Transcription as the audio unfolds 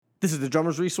This is the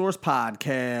Drummers Resource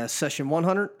Podcast, session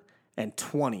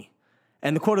 120.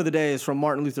 And the quote of the day is from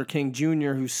Martin Luther King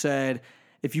Jr., who said,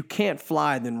 "If you can't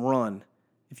fly, then run.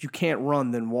 If you can't run,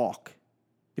 then walk.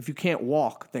 If you can't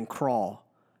walk, then crawl.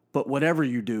 But whatever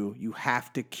you do, you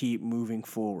have to keep moving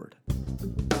forward."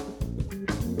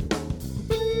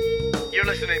 You're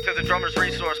listening to the Drummers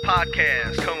Resource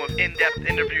Podcast, home of in-depth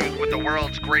interviews with the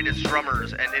world's greatest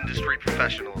drummers and industry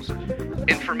professionals.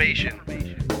 Information,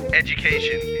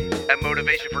 education, and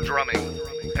motivation for drumming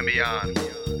and beyond.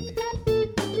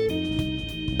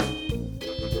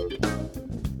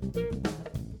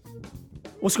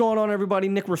 What's going on, everybody?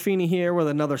 Nick Ruffini here with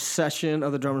another session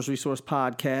of the Drummers Resource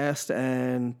Podcast,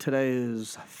 and today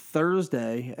is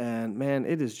Thursday, and man,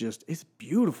 it's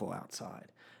beautiful outside.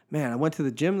 Man, I went to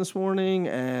the gym this morning,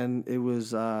 and it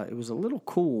was a little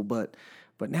cool, but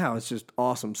now it's just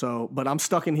awesome. But I'm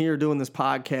stuck in here doing this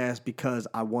podcast because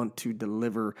I want to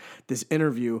deliver this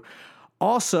interview.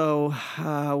 Also,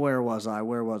 where was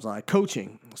I?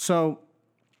 Coaching. So,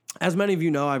 as many of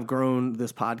you know, I've grown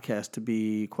this podcast to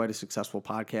be quite a successful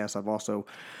podcast. I've also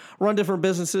run different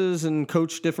businesses and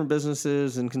coached different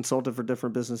businesses and consulted for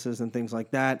different businesses and things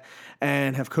like that,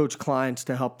 and have coached clients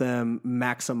to help them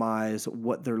maximize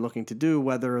what they're looking to do,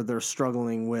 whether they're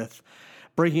struggling with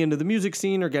breaking into the music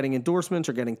scene or getting endorsements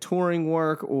or getting touring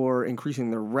work or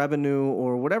increasing their revenue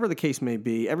or whatever the case may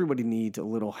be. Everybody needs a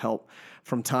little help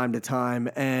from time to time.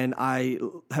 And I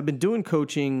have been doing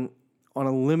coaching on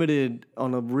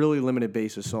a really limited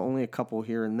basis, so only a couple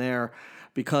here and there,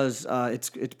 because it's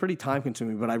pretty time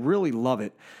consuming, but I really love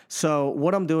it. So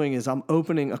what I'm doing is I'm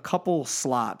opening a couple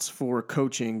slots for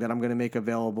coaching that I'm going to make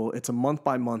available. It's a month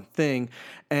by month thing.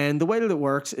 And the way that it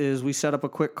works is we set up a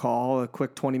quick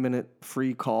 20-minute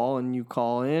free call, and you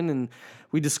call in and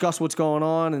we discuss what's going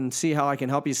on and see how I can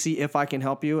help you, see if I can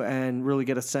help you, and really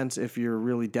get a sense if you're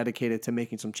really dedicated to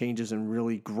making some changes and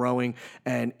really growing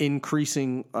and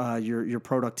increasing your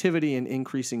productivity and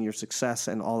increasing your success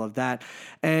and all of that.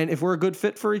 And if we're a good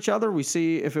fit for each other, we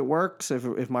see if it works,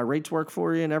 if my rates work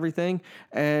for you and everything,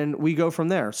 and we go from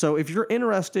there. So if you're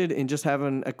interested in just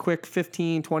having a quick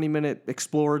 15, 20-minute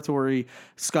exploratory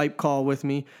Skype call with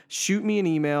me, shoot me an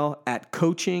email at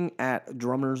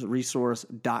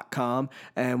coaching@drummersresource.com.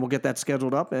 And we'll get that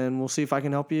scheduled up, and we'll see if I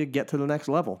can help you get to the next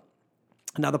level.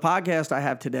 Now, the podcast I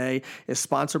have today is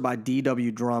sponsored by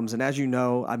DW Drums. And as you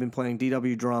know, I've been playing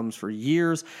DW Drums for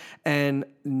years. And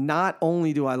not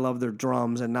only do I love their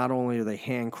drums, and not only are they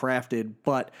handcrafted,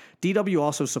 but DW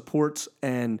also supports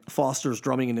and fosters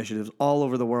drumming initiatives all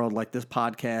over the world, like this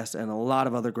podcast and a lot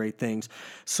of other great things.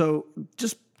 So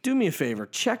just do me a favor,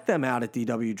 check them out at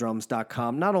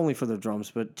dwdrums.com, not only for their drums,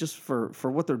 but just for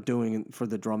what they're doing for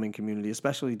the drumming community,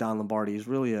 especially Don Lombardi. He's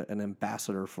really an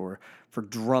ambassador for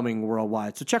drumming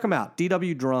worldwide. So check them out,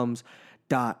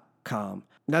 dwdrums.com.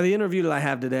 Now, the interview that I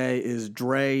have today is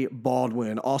Dre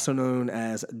Baldwin, also known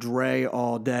as Dre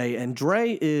All Day. And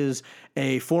Dre is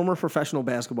a former professional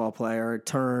basketball player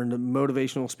turned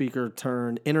motivational speaker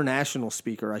turned international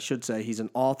speaker, I should say. He's an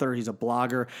author, he's a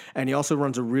blogger, and he also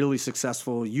runs a really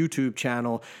successful YouTube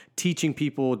channel teaching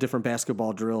people different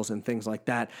basketball drills and things like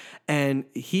that. And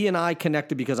he and I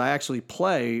connected because I actually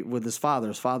play with his father.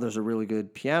 His father's a really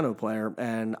good piano player,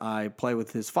 and I play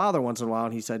with his father once in a while,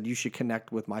 and he said, "You should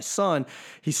connect with my son.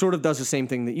 He sort of does the same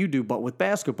thing that you do, but with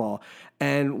basketball."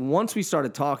 And once we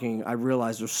started talking, I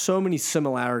realized there's so many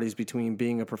similarities between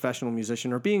being a professional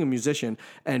musician or being a musician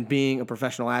and being a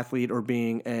professional athlete or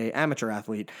being an amateur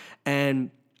athlete. And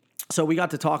so we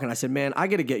got to talking. I said, "Man, I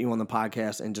got to get you on the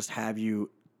podcast and just have you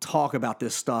talk about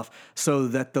this stuff so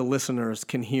that the listeners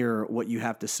can hear what you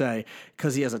have to say,"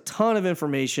 because he has a ton of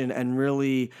information and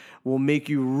really will make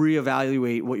you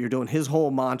reevaluate what you're doing. His whole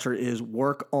mantra is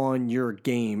work on your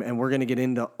game, and we're going to get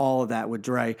into all of that with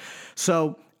Dre.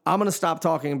 So I'm going to stop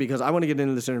talking because I want to get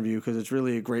into this interview because it's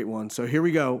really a great one. So here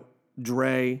we go,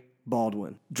 Dre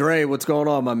Baldwin. Dre, what's going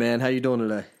on, my man? How you doing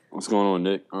today? What's going on,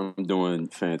 Nick? I'm doing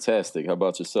fantastic. How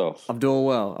about yourself? I'm doing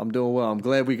well. I'm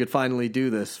glad we could finally do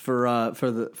this. For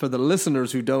the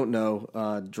listeners who don't know,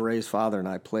 Dre's father and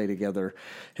I play together.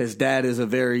 His dad is a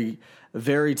very,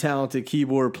 very talented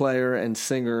keyboard player and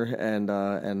singer,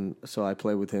 and so I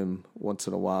play with him once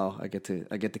in a while. I get to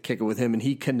kick it with him, and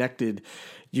he connected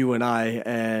you and I,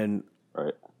 and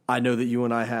right. I know that you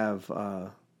and I have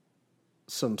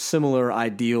some similar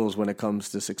ideals when it comes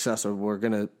to success. So we're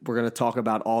gonna talk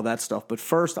about all that stuff. But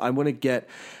first, I want to get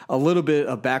a little bit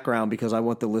of background because I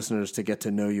want the listeners to get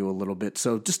to know you a little bit.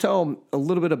 So just tell them a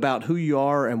little bit about who you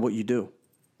are and what you do.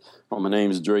 Well, my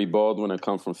name is Dre Baldwin. I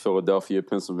come from Philadelphia,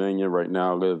 Pennsylvania. Right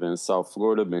now I live in South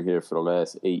Florida. Been here for the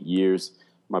last 8 years.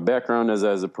 My background is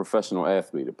as a professional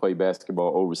athlete. I played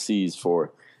basketball overseas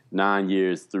for 9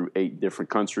 years through 8 different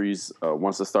countries.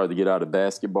 Once I started to get out of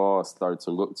basketball, I started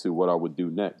to look to what I would do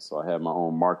next. So I have my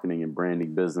own marketing and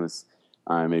branding business.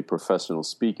 I am a professional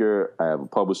speaker. I have a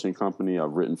publishing company.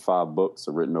 I've written 5 books.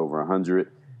 I've written over 100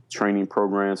 training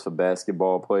programs for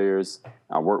basketball players.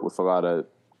 I work with a lot of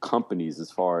companies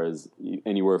as far as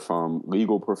anywhere from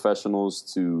legal professionals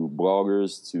to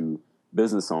bloggers to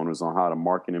business owners on how to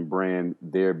market and brand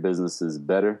their businesses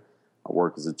better. I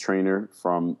work as a trainer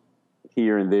from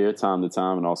here and there, time to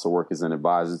time, and also work as an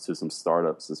advisor to some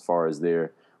startups as far as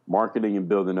their marketing and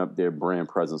building up their brand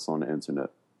presence on the internet.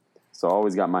 So I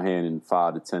always got my hand in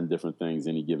 5 to 10 different things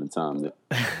any given time.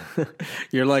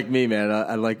 You're like me, man.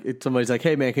 I like it. Somebody's like,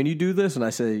 "Hey, man, can you do this?" And I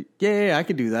say, "Yeah, I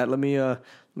can do that. Let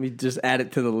me just add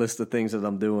it to the list of things that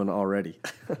I'm doing already."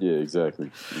 Yeah,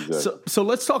 exactly. So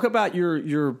let's talk about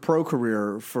your pro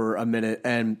career for a minute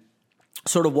and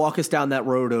sort of walk us down that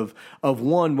road of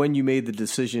one, when you made the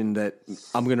decision that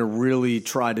I'm going to really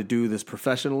try to do this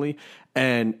professionally,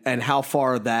 and how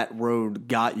far that road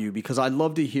got you, because I'd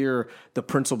love to hear the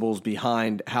principles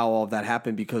behind how all of that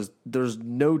happened, because there's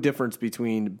no difference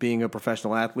between being a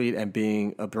professional athlete and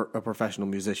being a professional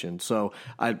musician. So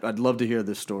I'd love to hear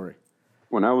this story.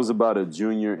 When I was about a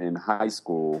junior in high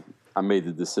school, I made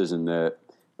the decision that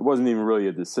it wasn't even really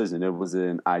a decision. It was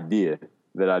an idea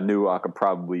that I knew I could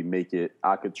probably make it.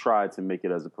 I could try to make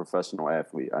it as a professional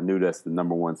athlete. I knew that's the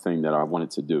number one thing that I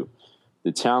wanted to do.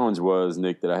 The challenge was,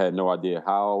 Nick, that I had no idea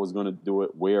how I was going to do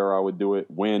it, where I would do it,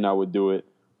 when I would do it,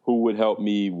 who would help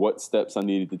me, what steps I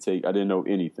needed to take. I didn't know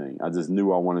anything. I just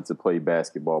knew I wanted to play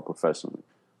basketball professionally.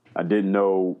 I didn't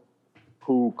know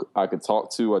who I could talk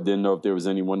to. I didn't know if there was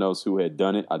anyone else who had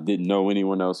done it. I didn't know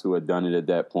anyone else who had done it at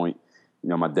that point. You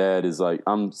know, my dad is like,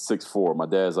 I'm 6'4". My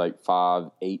dad's like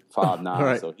 5'8", 5'9",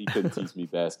 right. So he couldn't teach me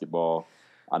basketball.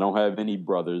 I don't have any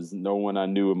brothers. No one I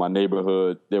knew in my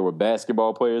neighborhood. There were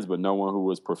basketball players, but no one who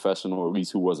was professional, or at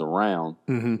least who was around,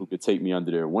 who could take me under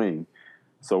their wing.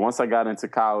 So once I got into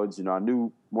college, you know, I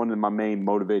knew one of my main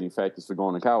motivating factors for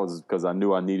going to college is because I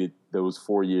knew I needed those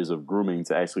 4 years of grooming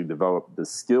to actually develop the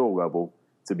skill level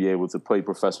to be able to play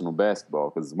professional basketball.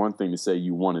 Because one thing to say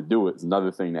you want to do it, it's another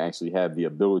thing to actually have the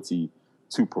ability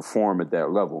to perform at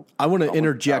that level. I want to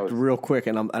interject real quick,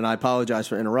 and I apologize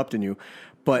for interrupting you,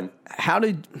 but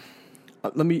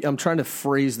I'm trying to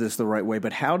phrase this the right way,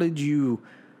 but how did you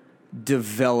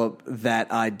develop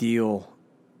that ideal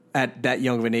at that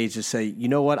young of an age to say, you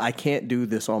know what, I can't do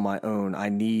this on my own. I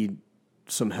need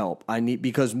some help.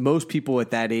 Because most people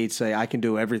at that age say, I can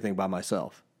do everything by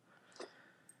myself.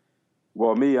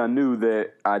 Well, me, I knew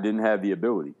that I didn't have the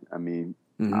ability. I mean,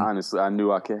 honestly, I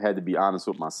knew I had to be honest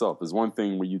with myself. There's one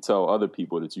thing when you tell other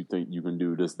people that you think you can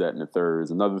do this, that, and the third.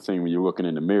 There's another thing when you're looking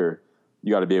in the mirror,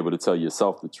 you got to be able to tell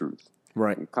yourself the truth.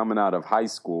 Right. And coming out of high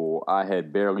school, I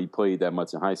had barely played that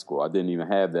much in high school. I didn't even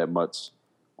have that much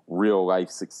real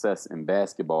life success in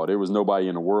basketball. There was nobody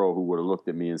in the world who would have looked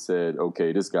at me and said,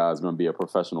 okay, this guy's going to be a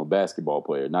professional basketball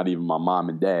player. Not even my mom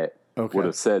and dad would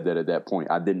have said that at that point.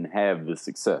 I didn't have the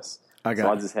success. I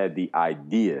just had the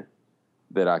idea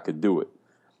that I could do it.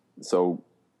 So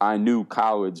I knew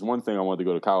college. One thing I wanted to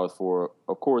go to college for,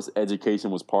 of course, education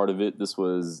was part of it.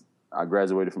 I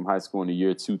graduated from high school in the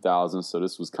year 2000, so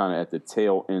this was kind of at the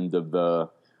tail end of the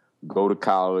go to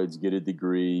college, get a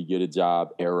degree, get a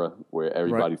job era where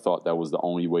everybody thought that was the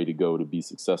only way to go to be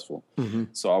successful.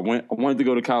 So I wanted to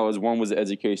go to college. One was the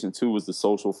education. 2 was the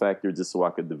social factor, just so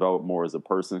I could develop more as a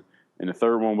person. And the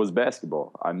third one was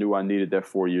basketball. I knew I needed that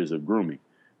 4 years of grooming.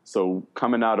 So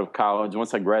coming out of college,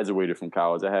 once I graduated from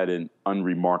college, I had an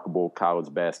unremarkable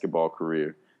college basketball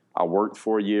career. I worked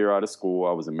for a year out of school.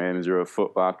 I was a manager of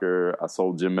Foot Locker. I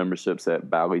sold gym memberships at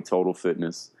Ballet Total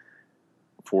Fitness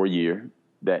for a year.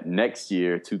 That next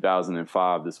year,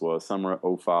 2005, this was summer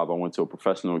of 05, I went to a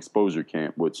professional exposure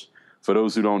camp, which for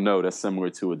those who don't know, that's similar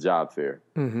to a job fair.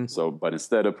 But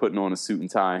instead of putting on a suit and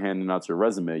tie and handing out your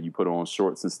resume, you put on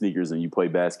shorts and sneakers and you play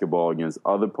basketball against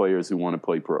other players who want to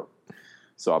play pro.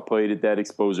 So I played at that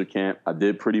exposure camp. I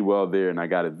did pretty well there, and I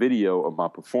got a video of my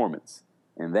performance.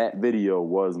 And that video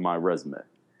was my resume.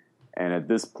 And at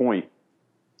this point,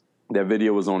 that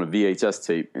video was on a VHS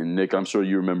tape. And Nick, I'm sure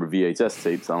you remember VHS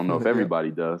tapes. I don't know if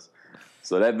everybody does.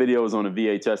 So that video was on a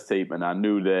VHS tape, and I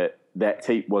knew that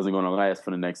tape wasn't going to last for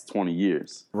the next 20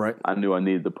 years. Right. I knew I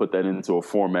needed to put that into a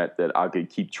format that I could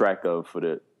keep track of for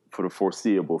the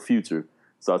foreseeable future.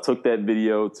 So I took that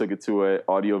video, took it to an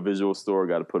audiovisual store,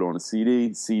 got to put on a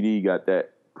CD. CD got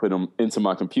that, put them into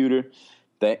my computer.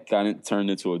 That got it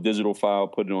turned into a digital file,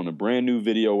 put it on a brand new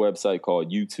video website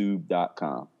called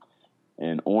YouTube.com.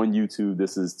 And on YouTube,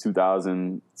 this is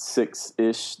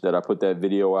 2006-ish that I put that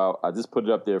video out. I just put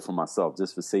it up there for myself,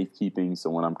 just for safekeeping.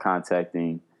 So when I'm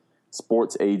contacting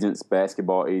sports agents,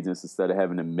 basketball agents, instead of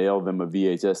having to mail them a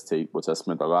VHS tape, which I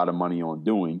spent a lot of money on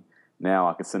doing, now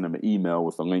I can send them an email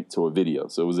with a link to a video.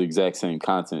 So it was the exact same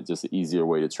content, just an easier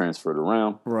way to transfer it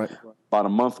around. Right. About a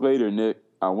month later, Nick,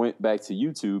 I went back to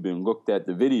YouTube and looked at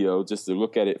the video just to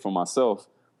look at it for myself.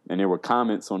 And there were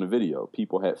comments on the video.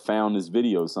 People had found this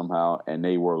video somehow, and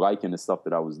they were liking the stuff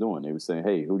that I was doing. They were saying,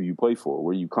 hey, who do you play for?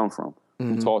 Where do you come from?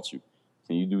 Who taught you?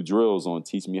 Can you do drills on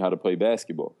teaching me how to play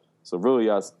basketball? So really,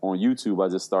 on YouTube, I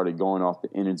just started going off the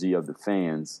energy of the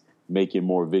fans, making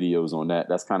more videos on that.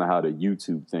 That's kind of how the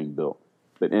YouTube thing built.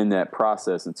 But in that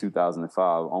process in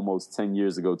 2005, almost 10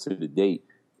 years ago to the date,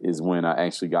 is when I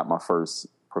actually got my first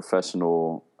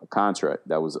professional contract.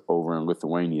 That was over in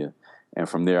Lithuania. And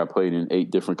from there, I played in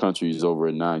 8 different countries over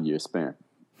a 9-year span.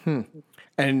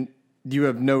 And you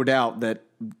have no doubt that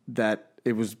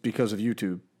it was because of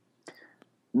YouTube.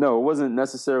 No, it wasn't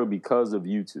necessarily because of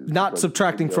YouTube. Not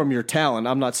subtracting from your talent.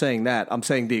 I'm not saying that. I'm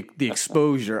saying the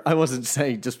exposure. I wasn't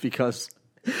saying just because.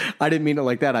 I didn't mean it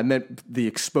like that. I meant the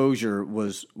exposure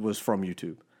was from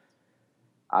YouTube.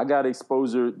 I got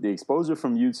exposure. The exposure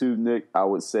from YouTube, Nick, I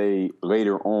would say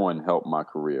later on helped my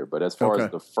career. But as far as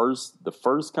the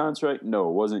first contract, no,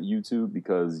 it wasn't YouTube,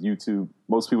 because YouTube,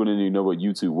 most people didn't even know what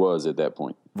YouTube was at that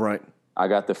point. Right. I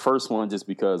got the first one just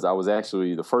because I was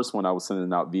actually the first one I was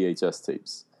sending out VHS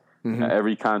tapes. Now,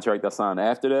 every contract I signed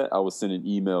after that, I was sending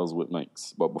emails with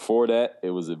links. But before that,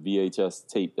 it was a VHS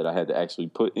tape that I had to actually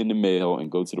put in the mail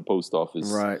and go to the post office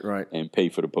and pay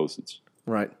for the postage.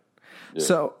 Right. Yeah.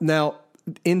 So now,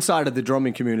 inside of the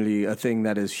drumming community, a thing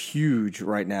that is huge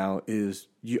right now is,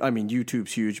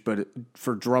 YouTube's huge, but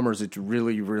for drummers, it's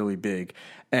really, really big.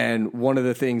 And one of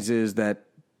the things is that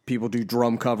people do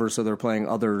drum covers, so they're playing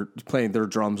their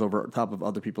drums over top of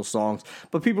other people's songs.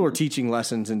 But people are teaching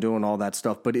lessons and doing all that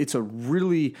stuff. But it's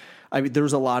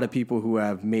there's a lot of people who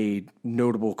have made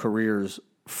notable careers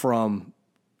from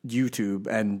YouTube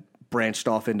and branched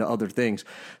off into other things.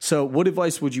 So what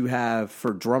advice would you have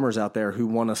for drummers out there who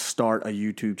want to start a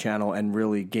YouTube channel and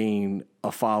really gain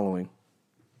a following?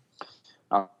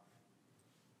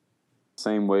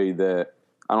 Same way that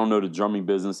I don't know the drumming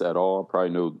business at all. I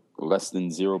probably know less than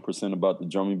 0% about the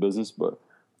drumming business, but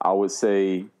I would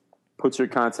say put your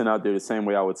content out there the same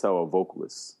way I would tell a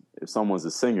vocalist. If someone's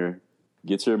a singer,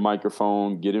 get your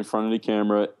microphone, get in front of the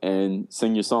camera, and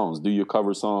sing your songs. Do your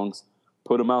cover songs.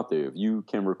 Put them out there. If you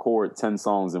can record 10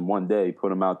 songs in one day, put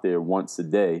them out there once a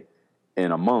day.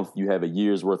 In a month, you have a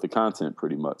year's worth of content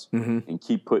pretty much. And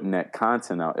keep putting that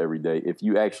content out every day. If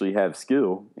you actually have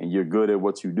skill and you're good at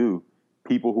what you do,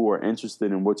 people who are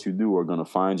interested in what you do are going to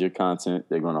find your content.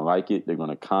 They're going to like it. They're going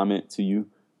to comment to you,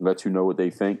 let you know what they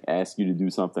think, ask you to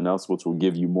do something else, which will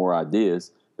give you more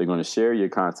ideas. They're going to share your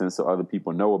content so other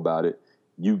people know about it.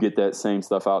 You get that same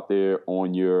stuff out there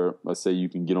on let's say you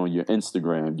can get on your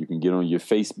Instagram, you can get on your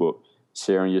Facebook,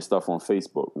 sharing your stuff on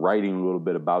Facebook, writing a little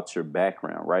bit about your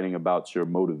background, writing about your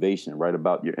motivation, write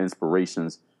about your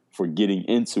inspirations for getting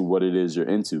into what it is you're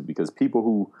into. Because people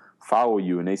who follow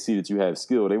you and they see that you have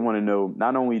skill, they want to know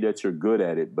not only that you're good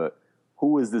at it, but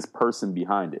who is this person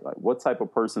behind it? Like, what type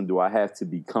of person do I have to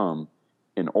become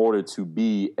in order to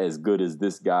be as good as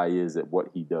this guy is at what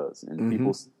he does?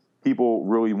 And people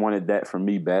really wanted that from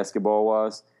me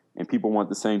basketball-wise, and people want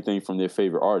the same thing from their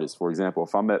favorite artists. For example,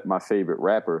 if I met my favorite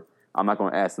rapper, I'm not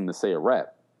going to ask them to say a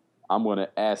rap. I'm going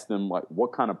to ask them, like,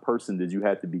 what kind of person did you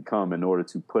have to become in order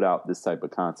to put out this type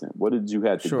of content? What did you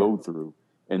have to go through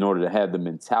in order to have the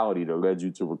mentality that led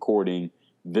you to recording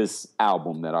this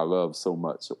album that I love so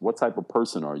much? What type of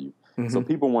person are you? So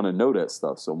people want to know that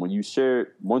stuff. So when you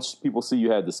share, once people see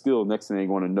you have the skill, next thing they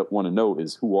want to know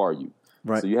is, who are you?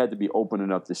 Right. So you had to be open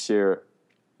enough to share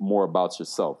more about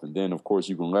yourself. And then, of course,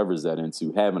 you can leverage that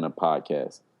into having a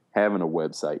podcast, having a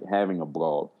website, having a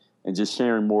blog, and just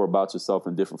sharing more about yourself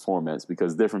in different formats,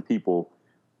 because different people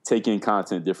take in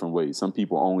content different ways. Some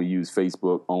people only use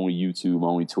Facebook, only YouTube,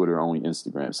 only Twitter, only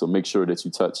Instagram. So make sure that you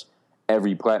touch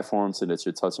every platform so that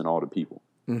you're touching all the people.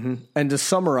 And to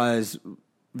summarize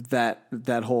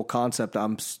that whole concept,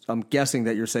 I'm guessing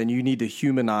that you're saying you need to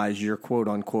humanize your quote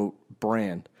unquote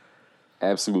brand.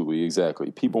 Absolutely,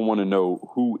 exactly. People want to know,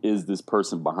 who is this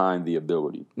person behind the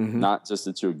ability, not just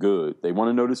that you're good. They want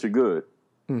to know that you're good.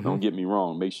 Don't get me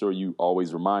wrong. Make sure you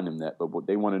always remind them that. But what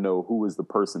they want to know, who is the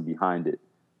person behind it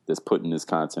that's putting this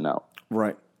content out.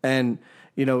 Right. And,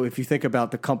 if you think about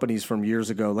the companies from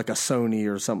years ago, like a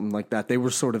Sony or something like that, they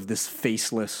were sort of this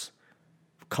faceless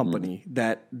company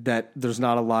that there's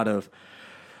not a lot of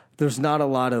there's not a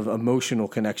lot of emotional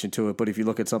connection to it. But if you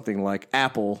look at something like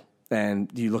Apple,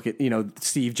 and you look at,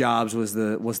 Steve Jobs was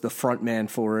the front man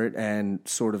for it and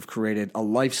sort of created a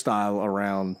lifestyle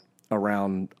around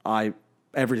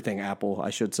everything Apple, I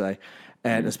should say,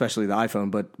 and especially the iPhone,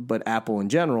 but Apple in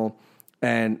general.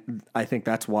 And I think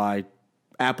that's why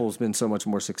Apple's been so much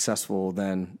more successful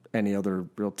than any other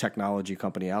real technology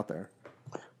company out there.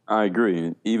 I agree.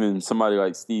 And even somebody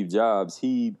like Steve Jobs,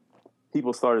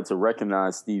 people started to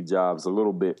recognize Steve Jobs a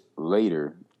little bit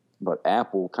later, but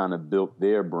Apple kind of built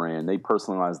their brand. They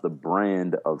personalized the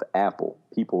brand of Apple.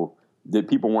 People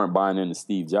weren't buying into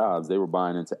Steve Jobs. They were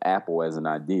buying into Apple as an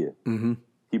idea. Mm-hmm.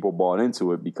 People bought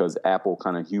into it because Apple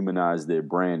kind of humanized their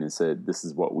brand and said, this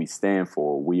is what we stand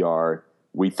for.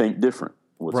 We think different,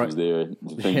 which was the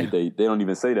thing that they don't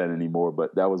even say that anymore,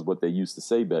 but that was what they used to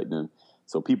say back then.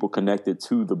 So people connected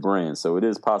to the brand. So it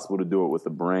is possible to do it with a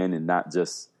brand and not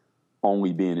just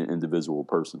only being an individual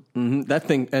person. Mm-hmm.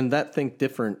 That Think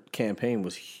Different campaign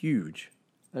was huge.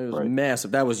 It was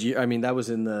massive. That was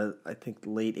in the, I think,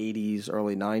 late 80s,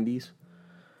 early 90s.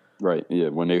 Right, yeah,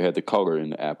 when they had the color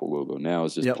in the Apple logo. Now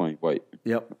it's just plain white.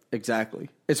 Yep, exactly.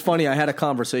 It's funny, I had a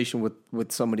conversation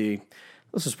with somebody,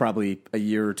 this was probably a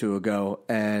year or two ago,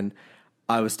 and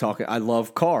I was talking, I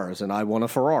love cars, and I want a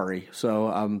Ferrari. So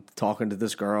I'm talking to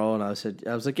this girl, and I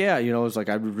was like, yeah, I was like,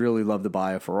 I would really love to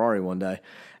buy a Ferrari one day.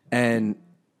 And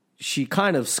she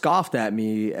kind of scoffed at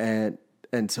me and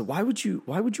said, why would you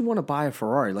want to buy a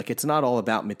Ferrari? Like, it's not all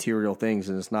about material things,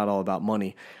 and it's not all about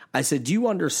money. I said, do you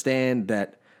understand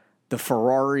that the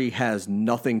Ferrari has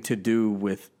nothing to do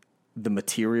with the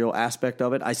material aspect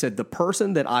of it? I said, the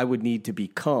person that I would need to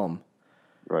become,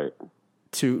 right,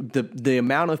 to the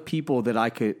amount of people that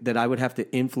I would have to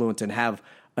influence and have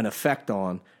an effect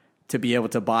on to be able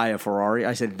to buy a Ferrari,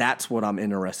 I said, that's what I'm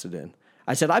interested in.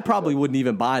 I said, I probably wouldn't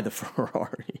even buy the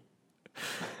Ferrari.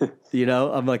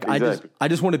 I'm like, exactly. I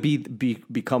just want to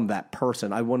become that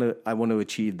person. I want to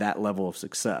achieve that level of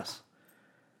success.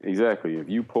 Exactly. If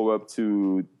you pull up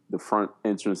to the front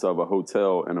entrance of a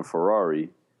hotel in a Ferrari,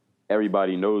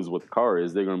 everybody knows what the car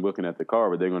is. They're going to be looking at the car,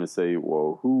 but they're going to say,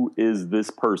 well, who is this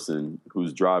person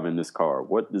who's driving this car?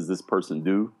 What does this person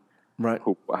do? Right.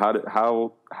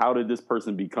 How did this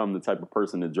person become the type of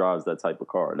person that drives that type of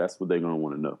car? That's what they're going to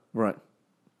want to know. Right.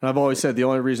 And I've always said the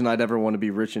only reason I'd ever want to be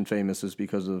rich and famous is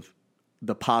because of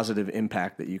the positive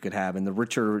impact that you could have. And the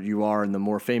richer you are and the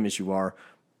more famous you are,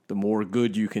 the more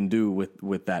good you can do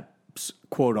with that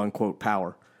quote unquote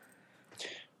power.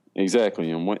 Exactly.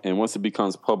 And once it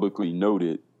becomes publicly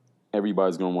noted,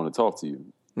 everybody's going to want to talk to you.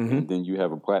 Mm-hmm. And then you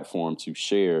have a platform to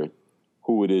share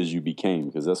who it is you became,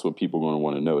 because that's what people are going to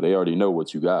want to know. They already know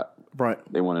what you got. Right.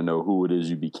 They want to know who it is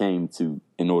you became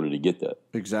in order to get that.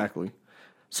 Exactly.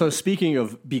 So speaking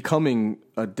of becoming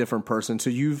a different person, so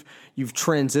you've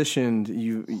transitioned.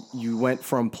 You went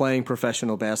from playing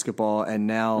professional basketball and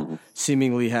now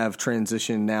seemingly have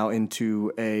transitioned now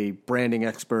into a branding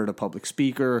expert, a public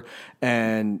speaker,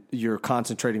 and you're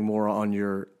concentrating more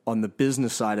on the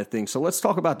business side of things. So let's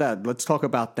talk about that. Let's talk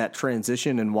about that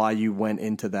transition and why you went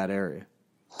into that area.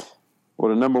 Well,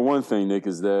 the number one thing, Nick,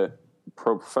 is that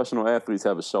professional athletes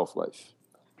have a shelf life.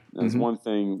 That's one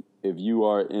thing. If you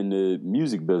are in the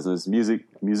music business,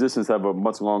 musicians have a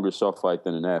much longer shelf life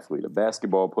than an athlete. A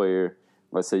basketball player,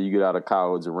 let's say you get out of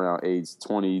college around age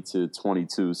 20 to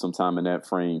 22, sometime in that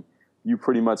frame, you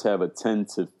pretty much have a 10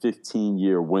 to 15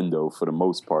 year window for the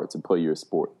most part to play your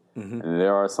sport. Mm-hmm. And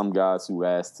there are some guys who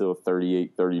last till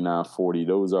 38, 39, 40.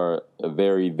 Those are a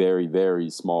very, very,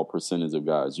 very small percentage of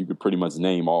guys. You could pretty much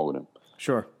name all of them.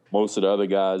 Sure. Most of the other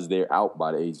guys, they're out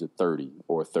by the age of 30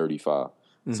 or 35.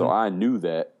 Mm-hmm. So I knew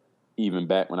that even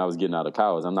back when I was getting out of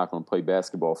college. I'm not going to play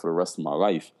basketball for the rest of my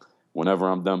life. Whenever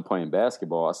I'm done playing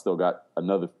basketball, I still got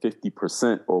another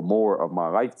 50% or more of my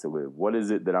life to live. What is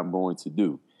it that I'm going to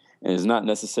do? And it's not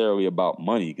necessarily about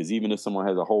money, because even if someone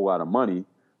has a whole lot of money,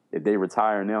 if they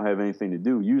retire and they don't have anything to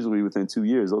do, usually within 2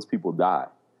 years, those people die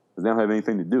because they don't have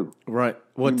anything to do. Right.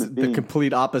 What's the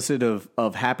complete opposite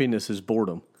of happiness is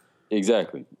boredom.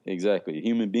 Exactly.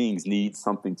 Human beings need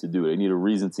something to do. They need a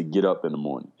reason to get up in the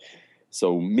morning.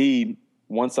 So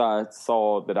once I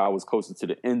saw that I was closer to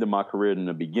the end of my career than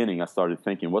the beginning, I started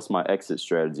thinking, what's my exit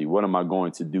strategy? What am I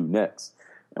going to do next?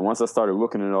 And once I started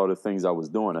looking at all the things I was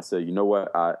doing, I said, you know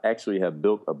what? I actually have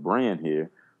built a brand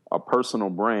here, a personal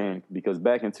brand, because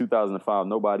back in 2005,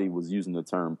 nobody was using the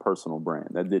term personal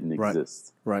brand. That didn't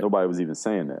exist. Right. Nobody was even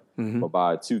saying that. Mm-hmm. But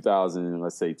by 2000,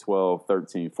 let's say 12,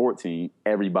 13, 14,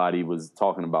 everybody was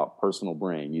talking about personal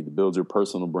brand. You need to build your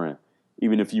personal brand.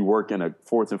 Even if you work in a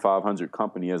Fortune 500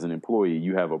 company as an employee,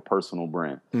 you have a personal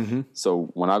brand. Mm-hmm.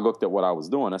 So when I looked at what I was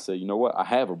doing, I said, you know what? I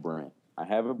have a brand. I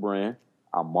have a brand.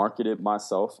 I marketed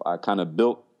myself. I kind of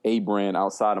built a brand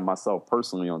outside of myself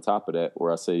personally on top of that,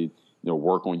 where I say,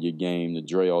 work on your game, the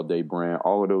Dre All Day brand,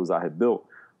 all of those I had built.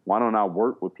 Why don't I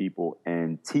work with people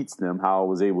and teach them how I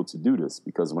was able to do this?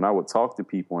 Because when I would talk to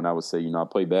people and I would say, I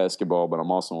play basketball, but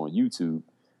I'm also on YouTube,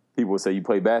 people would say, you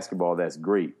play basketball, that's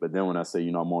great. But then when I say,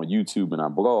 I'm on YouTube and I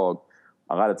blog,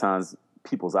 a lot of times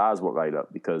people's eyes would light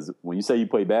up, because when you say you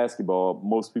play basketball,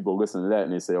 most people listen to that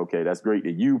and they say, okay, that's great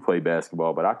that you play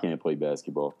basketball, but I can't play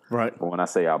basketball. Right. But when I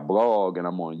say I blog and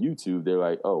I'm on YouTube, they're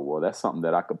like, oh, well, that's something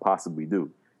that I could possibly do.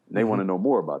 And they want to know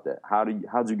more about that.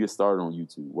 How'd you get started on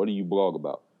YouTube? What do you blog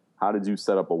about? How did you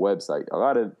set up a website? A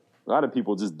lot of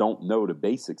people just don't know the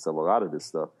basics of a lot of this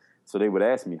stuff. So they would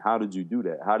ask me, how did you do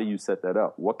that? How do you set that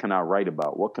up? What can I write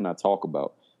about? What can I talk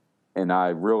about? And I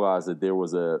realized that there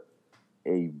was a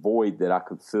void that I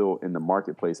could fill in the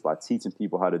marketplace by teaching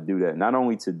people how to do that. Not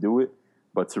only to do it,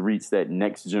 but to reach that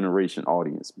next generation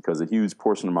audience, because a huge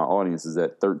portion of my audience is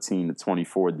that 13 to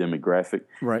 24 demographic.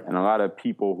 Right. And a lot of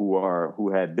people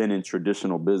who have been in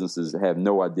traditional businesses have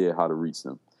no idea how to reach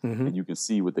them. Mm-hmm. And you can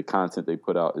see with the content they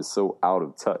put out is so out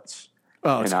of touch.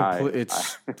 Oh,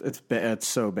 it's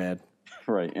so bad.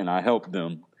 Right. And I help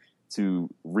them to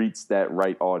reach that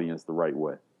right audience the right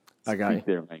way. Speak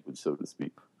their language, so to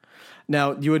speak.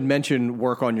 Now, you had mentioned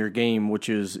work on your game, which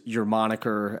is your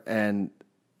moniker, and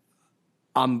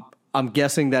I'm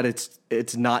guessing that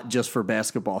it's not just for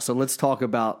basketball. So let's talk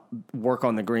about work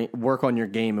on your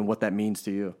game and what that means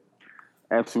to you.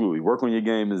 Absolutely. Work on your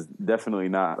game is definitely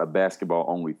not a basketball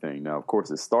only thing. Now, of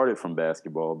course, it started from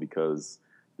basketball because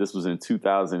this was in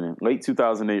late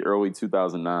 2008, early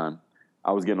 2009.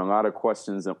 I was getting a lot of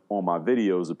questions on my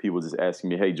videos of people just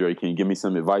asking me, hey, Dre, can you give me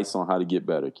some advice on how to get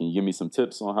better? Can you give me some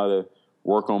tips on how to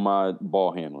work on my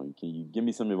ball handling? Can you give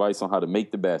me some advice on how to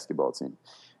make the basketball team?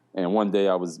 And one day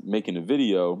I was making a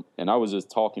video, and I was just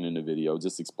talking in the video,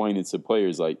 just explaining to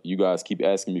players, like, you guys keep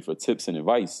asking me for tips and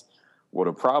advice. Well,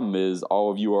 the problem is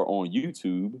all of you are on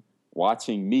YouTube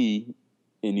watching me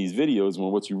in these videos,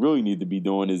 when what you really need to be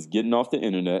doing is getting off the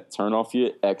internet, turn off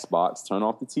your Xbox, turn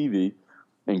off the TV,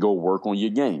 and go work on your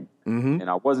game. Mm-hmm. And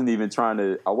I wasn't even trying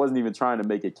to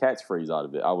make a catchphrase out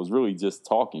of it. I was really just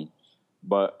talking.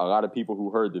 But a lot of people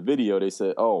who heard the video, they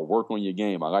said, oh, work on your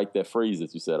game. I like that phrase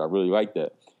that you said. I really like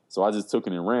that. So I just took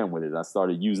it and ran with it. I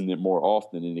started using it more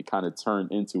often, and it kind of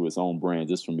turned into its own brand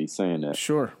just from me saying that.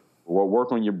 Sure. What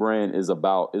work on your brand is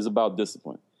about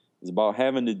discipline. It's about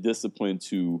having the discipline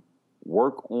to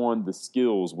work on the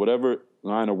skills, whatever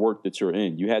line of work that you're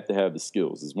in. You have to have the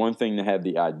skills. It's one thing to have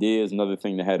the ideas, another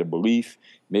thing to have the belief.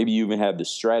 Maybe you even have the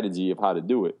strategy of how to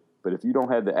do it. But if you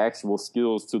don't have the actual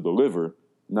skills to deliver,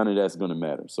 none of that's going to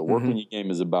matter. So work on your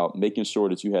game is about making sure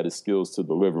that you have the skills to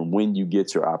deliver when you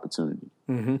get your opportunity.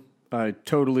 Mm-hmm. I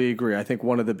totally agree. I think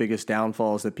one of the biggest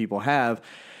downfalls that people have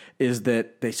is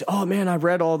that they say, oh, man, I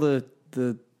read all the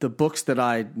books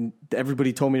that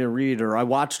everybody told me to read, or I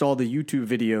watched all the YouTube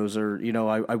videos, or,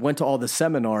 I went to all the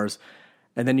seminars.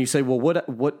 And then you say, well,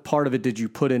 what part of it did you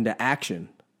put into action?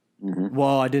 Mm-hmm.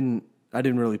 Well, I didn't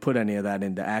really put any of that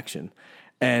into action.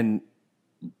 And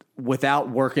without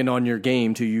working on your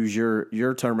game, to use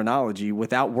your terminology,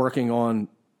 without working on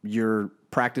your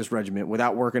practice regimen,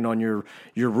 without working on your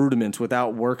rudiments,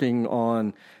 without working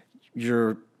on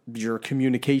your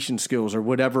communication skills, or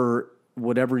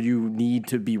whatever you need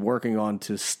to be working on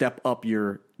to step up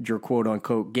your quote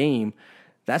unquote game,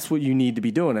 that's what you need to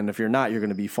be doing. And if you're not, you're going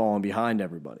to be falling behind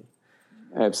everybody.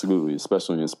 Absolutely,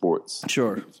 especially in sports.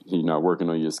 Sure. If you're not working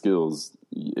on your skills,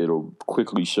 it'll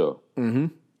quickly show. Mm-hmm.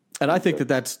 And I think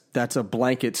that's a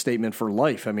blanket statement for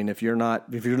life. I mean, if you're not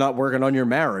working on your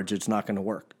marriage, it's not going to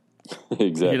work.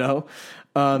 Exactly.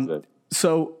 Exactly.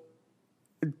 So,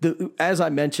 as I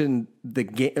mentioned,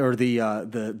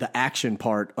 the action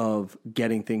part of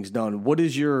getting things done.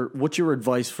 What's your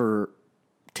advice for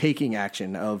taking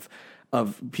action?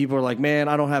 Of people are like, man,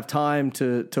 I don't have time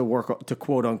to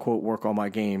quote unquote work on my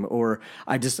game, or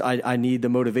I need the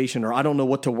motivation, or I don't know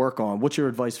what to work on. What's your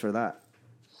advice for that?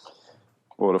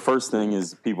 Well, the first thing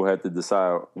is people have to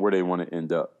decide where they want to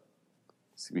end up.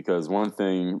 Because one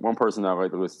person I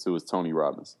like to listen to is Tony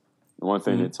Robbins. And one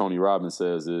thing that Tony Robbins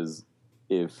says is,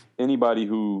 if anybody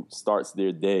who starts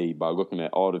their day by looking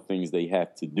at all the things they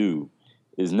have to do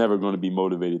is never going to be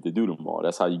motivated to do them all.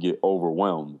 That's how you get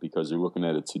overwhelmed, because you're looking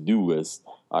at a to-do list.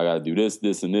 I got to do this,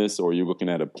 this, and this. Or you're looking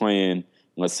at a plan.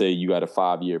 Let's say you got a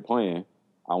 5-year plan.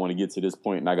 I want to get to this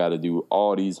point, and I got to do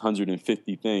all these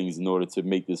 150 things in order to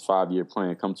make this 5-year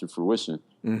plan come to fruition.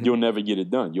 Mm-hmm. You'll never get it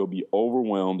done. You'll be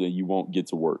overwhelmed, and you won't get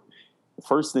to work. The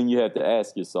first thing you have to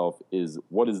ask yourself is,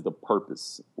 what is the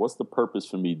purpose? What's the purpose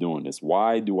for me doing this?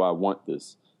 Why do I want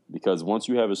this? because once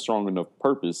you have a strong enough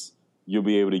purpose, you'll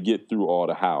be able to get through all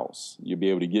the hows. You'll be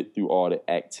able to get through all the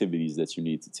activities that you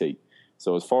need to take.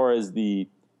 So as far as the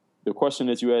question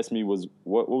that you asked me was,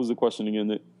 what was the question again?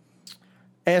 Nick?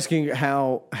 Asking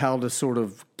how to sort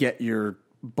of get your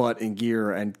butt in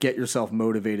gear and get yourself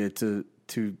motivated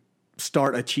to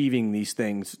start achieving these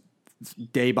things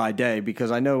day by day,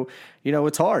 because I know,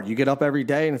 it's hard. You get up every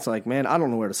day and it's like, man, I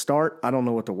don't know where to start. I don't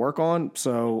know what to work on.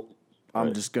 So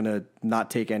I'm just going to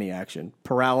not take any action.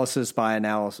 Paralysis by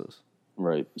analysis.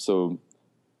 Right. So,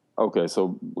 okay.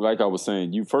 So like I was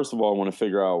saying, you first of all want to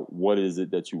figure out what is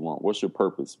it that you want? What's your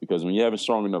purpose? Because when you have a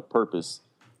strong enough purpose,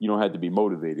 you don't have to be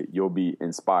motivated. You'll be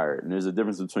inspired. And there's a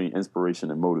difference between inspiration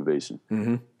and motivation.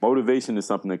 Mm-hmm. Motivation is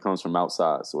something that comes from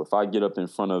outside. So if I get up in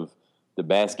front of the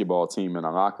basketball team in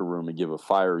a locker room and give a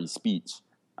fiery speech,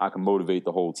 I can motivate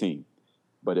the whole team.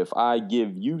 But if I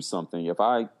give you something, if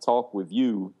I talk with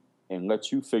you and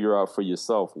let you figure out for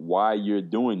yourself why you're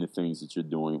doing the things that you're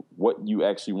doing, what you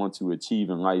actually want to achieve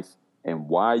in life, and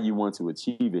why you want to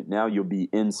achieve it, now you'll be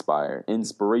inspired.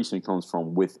 Inspiration comes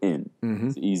from within. Mm-hmm.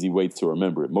 It's an easy way to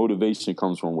remember it. Motivation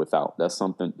comes from without. That's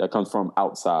something that comes from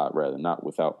outside, rather, not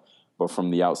without, but from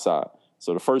the outside.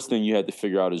 So the first thing you have to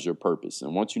figure out is your purpose.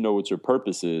 And once you know what your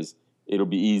purpose is, it'll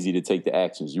be easy to take the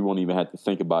actions. You won't even have to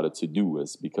think about a to-do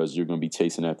list, because you're going to be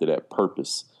chasing after that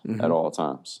purpose at all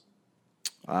times.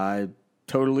 I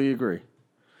totally agree.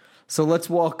 So let's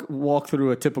walk through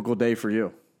a typical day for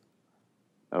you.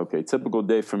 Okay, typical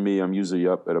day for me, I'm usually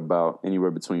up at about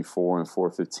anywhere between 4 and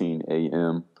 4:15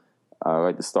 a.m. I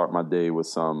like to start my day with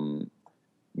some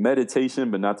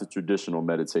meditation, but not the traditional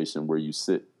meditation where you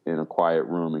sit in a quiet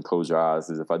room and close your eyes.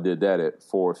 As if I did that at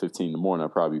 4:15 in the morning,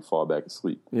 I'd probably fall back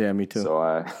asleep. Yeah, me too. So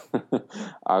I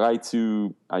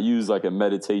use like a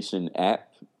meditation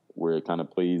app where it kind of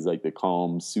plays like the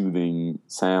calm, soothing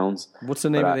sounds. What's the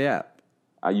name of the app?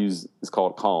 It's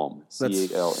called Calm,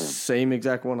 C-A-L-M. Same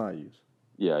exact one I use.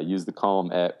 Yeah, I use the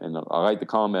Calm app, and I like the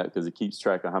Calm app because it keeps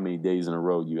track of how many days in a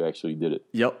row you actually did it.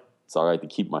 Yep. So I like to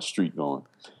keep my streak going.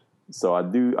 So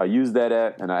I use that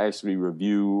app, and I actually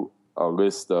review a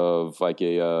list of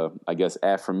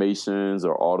affirmations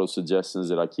or auto suggestions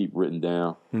that I keep written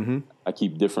down. Mm-hmm. I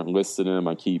keep different lists of them.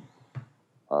 I keep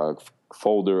a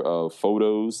folder of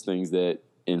photos, things that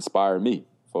inspire me.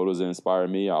 Photos that inspire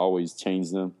me, I always change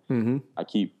them. Mm-hmm. I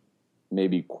keep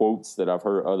maybe quotes that I've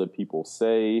heard other people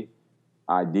say,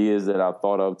 ideas that I've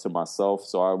thought of to myself.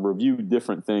 So I review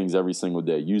different things every single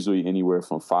day, usually anywhere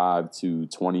from 5 to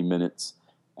 20 minutes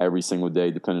every single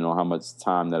day, depending on how much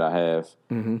time that I have.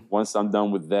 Mm-hmm. Once I'm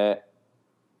done with that,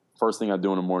 first thing I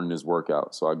do in the morning is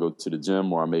workout. So I go to the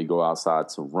gym, or I may go outside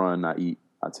to run. I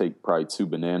take probably 2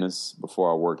 bananas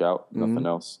before I work out, nothing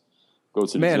else. Go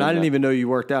to the gym. I didn't even know you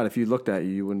worked out. If you looked at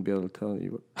you wouldn't be able to tell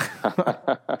you.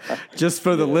 Just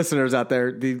for the listeners out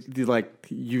there,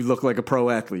 you look like a pro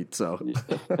athlete. So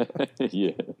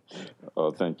yeah.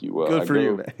 Oh, thank you. Well, good for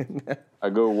you, man. I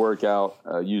go work out.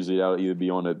 Usually I'll either be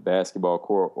on a basketball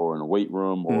court or in a weight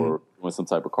room or doing some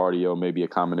type of cardio, maybe a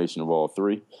combination of all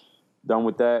three. Done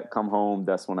with that, come home.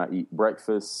 That's when I eat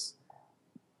breakfast.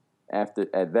 At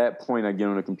that point, I get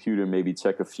on the computer, maybe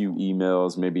check a few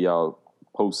emails. Maybe I'll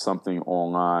post something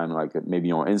online, like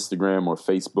maybe on Instagram or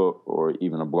Facebook, or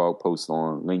even a blog post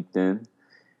on LinkedIn.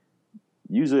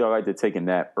 Usually I like to take a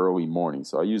nap early morning.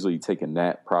 So I usually take a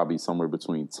nap probably somewhere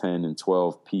between 10 and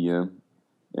 12 p.m.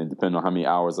 And depending on how many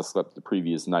hours I slept the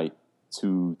previous night,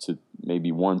 2 to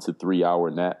maybe 1 to 3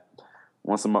 hour nap.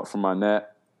 Once I'm up from my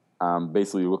nap, I'm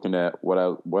basically looking at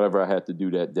whatever I had to do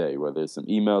that day, whether it's some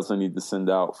emails I need to send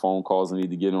out, phone calls I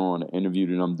need to get on, an interview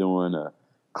that I'm doing, a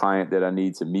client that I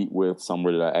need to meet with,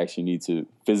 somewhere that I actually need to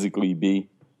physically be.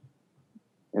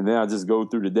 And then I just go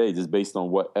through the day just based on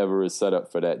whatever is set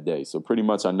up for that day. So pretty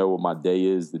much I know what my day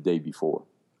is the day before.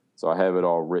 So I have it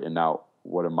all written out.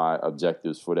 What are my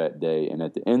objectives for that day? And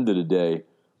at the end of the day,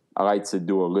 I like to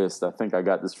do a list. I think I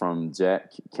got this from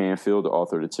Jack Canfield, the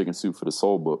author of the Chicken Soup for the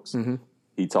Soul books. Mm-hmm.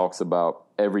 He talks about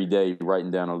every day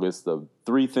writing down a list of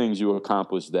 3 things you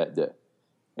accomplished that day.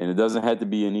 And it doesn't have to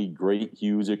be any great,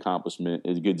 huge accomplishment.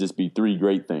 It could just be 3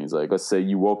 great things. Like, let's say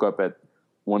you woke up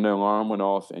when the alarm went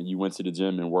off and you went to the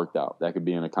gym and worked out. That could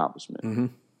be an accomplishment. Mm-hmm.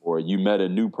 Or you met a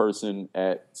new person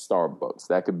at Starbucks.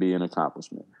 That could be an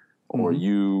accomplishment. Mm-hmm. Or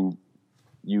you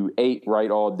ate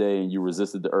right all day and you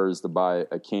resisted the urge to buy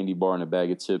a candy bar and a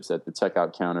bag of chips at the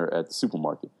checkout counter at the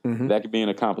supermarket. Mm-hmm. That could be an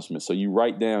accomplishment. So you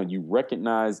write down, you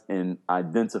recognize and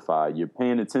identify, you're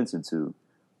paying attention to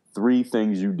 3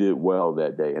 things you did well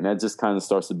that day. And that just kind of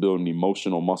starts to build an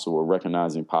emotional muscle of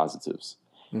recognizing positives.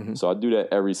 Mm-hmm. So I do that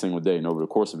every single day. And over the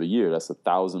course of a year, that's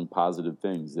 1,000 positive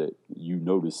things that you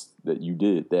noticed that you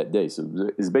did that day. So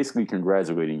it's basically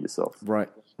congratulating yourself. Right.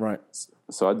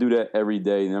 So I do that every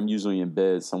day, and I'm usually in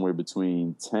bed somewhere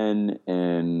between 10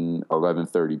 and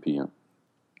 11:30 p.m.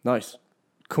 Nice.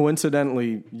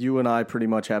 Coincidentally, you and I pretty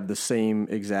much have the same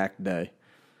exact day.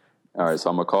 All right, so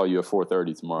I'm gonna call you at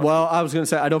 4:30 tomorrow. Well, I was gonna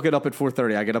say I don't get up at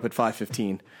 4:30. I get up at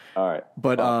 5:15. All right,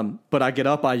 but I get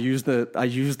up. I use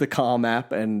the Calm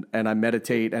app and I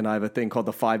meditate, and I have a thing called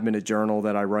the 5-minute journal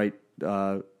that I write.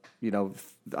 I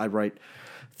write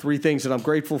 3 things that I'm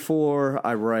grateful for.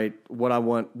 I write what I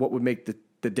want, what would make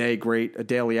the day great, a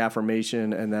daily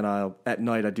affirmation, and then at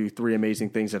night I do 3 amazing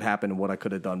things that happened and what I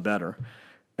could have done better,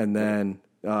 and then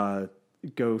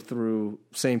go through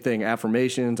same thing,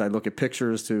 affirmations. I look at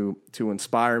pictures to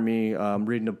inspire me. I'm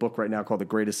reading a book right now called The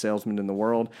Greatest Salesman in the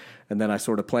World, and then I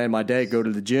sort of plan my day, go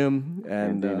to the gym,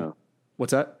 and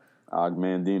what's that? Og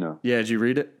Mandino. Yeah, did you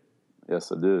read it?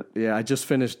 Yes, I did. Yeah, I just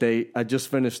finished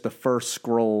the first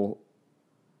scroll,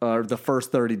 or the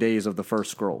first 30 days of the first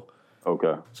scroll.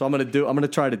 Okay. So I'm gonna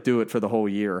try to do it for the whole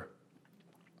year.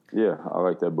 Yeah, I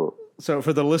like that book. So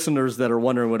for the listeners that are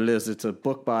wondering what it is, it's a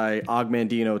book by Og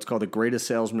Mandino. It's called The Greatest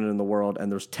Salesman in the World,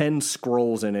 and there's 10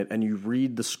 scrolls in it, and you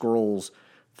read the scrolls.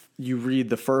 You read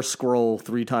the first scroll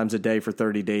 3 times a day for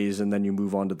 30 days, and then you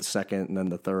move on to the second and then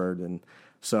the third. And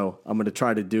so I'm going to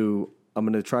try to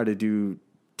do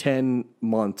 10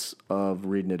 months of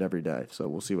reading it every day. So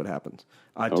we'll see what happens.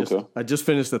 I just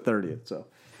finished the 30th.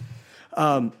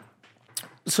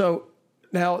 So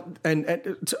now,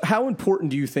 and so how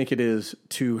important do you think it is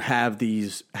to have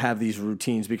these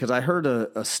routines? Because I heard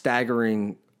a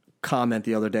staggering comment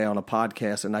the other day on a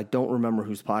podcast, and I don't remember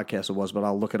whose podcast it was, but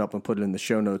I'll look it up and put it in the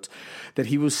show notes, that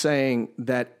he was saying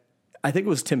that, I think it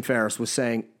was Tim Ferriss, was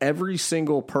saying every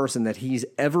single person that he's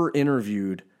ever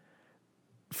interviewed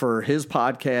for his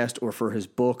podcast or for his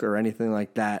book or anything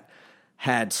like that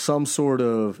had some sort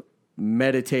of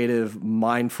meditative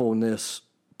mindfulness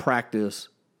practice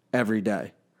every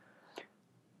day.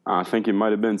 I think it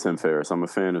might have been Tim Ferriss. I'm a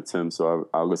fan of Tim, so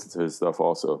I listen to his stuff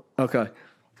also. Okay.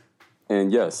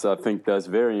 And yes, I think that's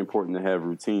very important to have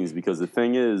routines, because the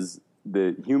thing is,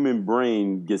 the human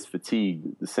brain gets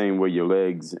fatigued the same way your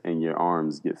legs and your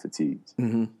arms get fatigued.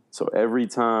 Mm-hmm. So every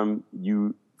time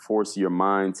you force your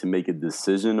mind to make a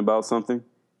decision about something,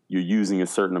 you're using a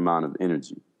certain amount of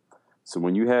energy. So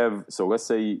let's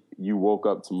say you woke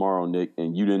up tomorrow, Nick,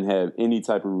 and you didn't have any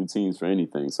type of routines for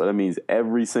anything. So that means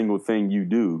every single thing you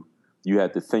do, you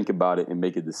have to think about it and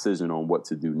make a decision on what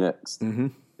to do next. Mm-hmm.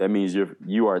 That means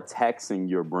you are taxing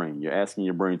your brain. You're asking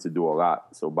your brain to do a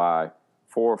lot. So by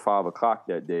 4 or 5 o'clock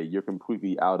that day, you're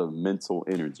completely out of mental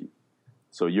energy.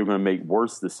 So you're going to make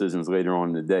worse decisions later on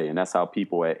in the day. And that's how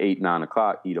people at 8, 9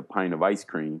 o'clock eat a pint of ice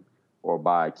cream or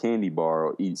buy a candy bar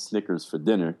or eat Snickers for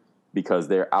dinner, because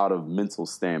they're out of mental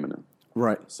stamina.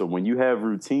 Right. So when you have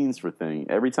routines for things,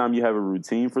 every time you have a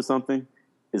routine for something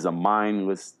is a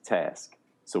mindless task.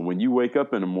 So when you wake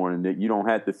up in the morning, Nick, you don't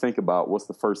have to think about what's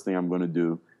the first thing I'm going to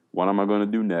do, what am I going to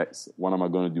do next, what am I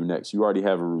going to do next. You already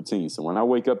have a routine. So when I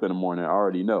wake up in the morning, I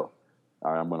already know.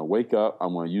 All right, I'm going to wake up.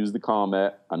 I'm going to use the Calm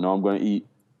app. I know I'm going to eat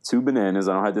 2 bananas.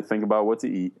 I don't have to think about what to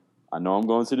eat. I know I'm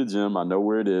going to the gym. I know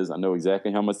where it is. I know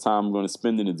exactly how much time I'm going to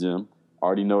spend in the gym. I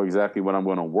already know exactly what I'm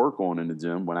going to work on in the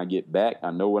gym. When I get back,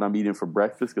 I know what I'm eating for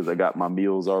breakfast because I got my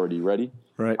meals already ready.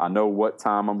 Right. I know what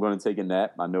time I'm going to take a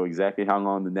nap. I know exactly how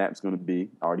long the nap's going to be.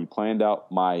 I already planned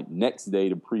out my next day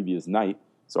the previous night.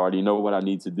 So I already know what I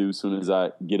need to do as soon as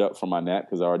I get up from my nap,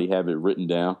 because I already have it written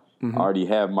down. Mm-hmm. I already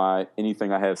have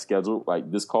anything I have scheduled,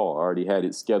 like this call. I already had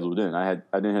it scheduled in. I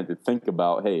didn't have to think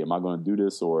about, hey, am I going to do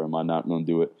this or am I not going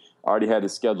to do it? I already had it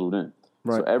scheduled in.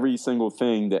 Right. So every single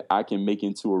thing that I can make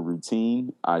into a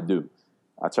routine, I do.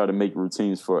 I try to make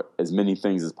routines for as many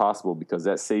things as possible, because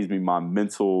that saves me my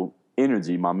mental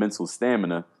energy, my mental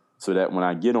stamina, so that when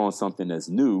I get on something that's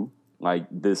new, like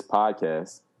this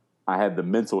podcast, I have the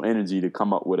mental energy to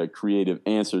come up with a creative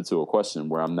answer to a question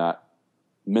where I'm not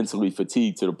mentally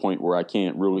fatigued to the point where I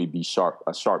can't really be a sharp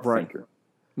right. thinker.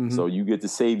 Mm-hmm. So you get to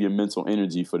save your mental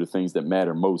energy for the things that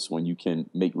matter most when you can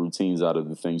make routines out of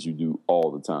the things you do all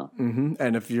the time. Mm-hmm.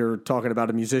 And if you're talking about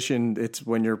a musician, it's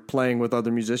when you're playing with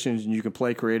other musicians and you can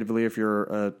play creatively. If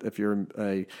you're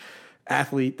a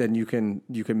athlete, then you can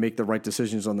make the right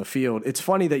decisions on the field. It's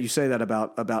funny that you say that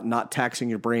about not taxing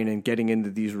your brain and getting into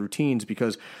these routines,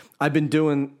 because I've been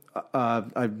doing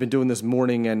this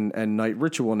morning and night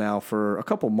ritual now for a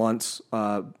couple months.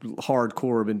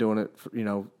 Hardcore. I've been doing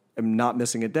it, I'm not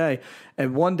missing a day.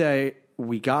 And one day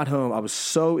we got home. I was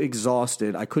so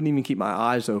exhausted. I couldn't even keep my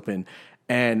eyes open.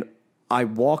 And I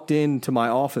walked into my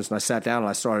office and I sat down and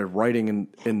I started writing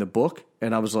in the book,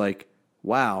 and I was like,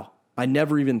 wow, I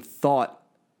never even thought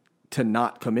to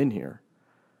not come in here.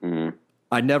 Mm-hmm.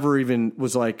 I never even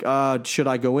was like, should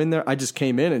I go in there? I just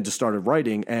came in and just started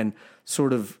writing, and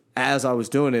sort of as I was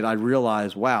doing it, I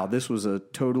realized, wow, this was a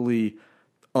totally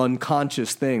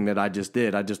unconscious thing that I just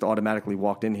did. I just automatically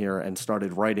walked in here and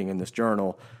started writing in this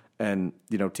journal, and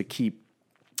to keep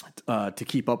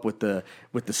up with the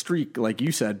streak, like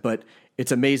you said. But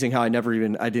it's amazing how I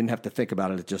didn't have to think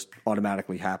about it. It just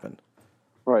automatically happened.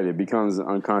 Right. It becomes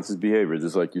unconscious behavior.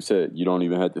 Just like you said, you don't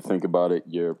even have to think about it.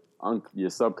 Your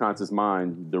subconscious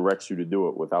mind directs you to do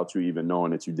it without you even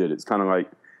knowing that you did it. It's kind of like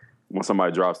when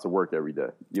somebody drives to work every day.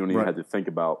 You don't even have to think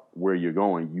about where you're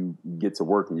going. You get to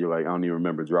work and you're like, I don't even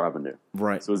remember driving there.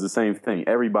 Right. So it's the same thing.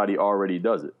 Everybody already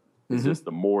does it. It's just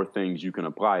the more things you can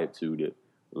apply it to, the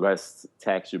less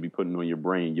tax you'll be putting on your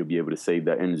brain. You'll be able to save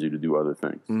that energy to do other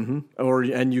things.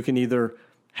 Mm-hmm. And you can either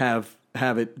have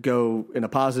it go in a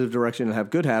positive direction and have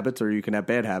good habits, or you can have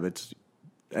bad habits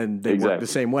and they work the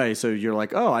same way. So you're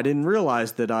like, oh, I didn't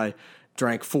realize that I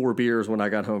drank 4 beers when I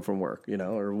got home from work,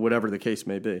 or whatever the case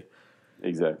may be.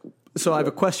 Exactly. So I have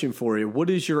a question for you. What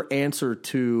is your answer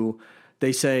to,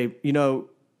 they say,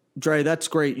 Dre, that's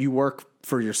great. You work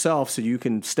for yourself so you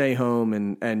can stay home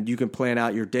and you can plan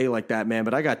out your day like that, man.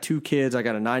 But I got 2 kids. I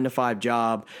got a 9-to-5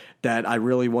 job that I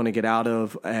really want to get out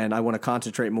of, and I want to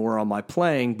concentrate more on my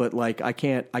playing. But like, I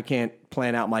can't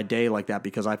plan out my day like that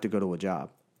because I have to go to a job.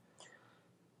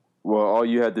 Well, all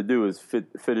you had to do is fit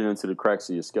it into the cracks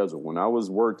of your schedule. When I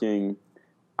was working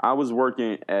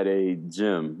at a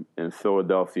gym in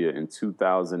Philadelphia in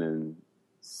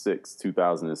 2006,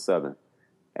 2007.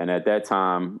 And at that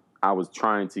time, I was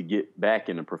trying to get back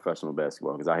into professional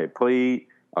basketball because I had played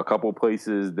a couple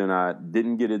places. Then I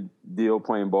didn't get a deal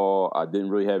playing ball. I didn't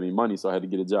really have any money, so I had to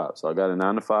get a job. So I got a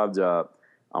 9-to-5 job.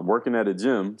 I'm working at a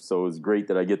gym, so it's great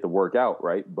that I get to work out,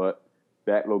 right? But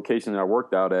that location that I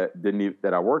worked didn't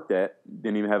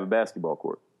even have a basketball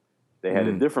court. They had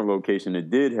a different location that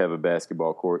did have a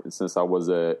basketball court, and since I was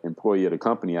an employee of the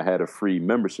company, I had a free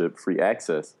membership, free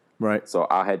access. Right. So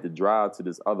I had to drive to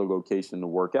this other location to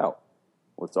work out,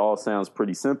 which all sounds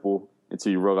pretty simple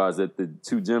until you realize that the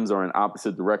 2 gyms are in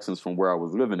opposite directions from where I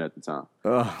was living at the time.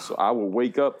 So I would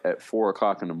wake up at 4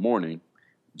 o'clock in the morning,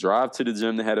 drive to the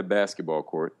gym that had a basketball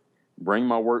court, bring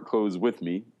my work clothes with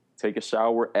me, take a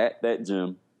shower at that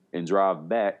gym, and drive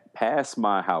back past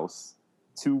my house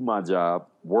to my job,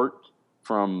 work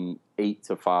from 8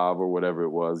 to 5 or whatever it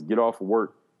was, get off of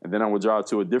work, and then I would drive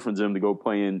to a different gym to go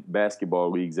play in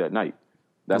basketball leagues at night.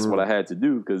 That's what I had to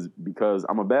do because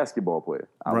I'm a basketball player.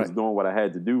 I was doing what I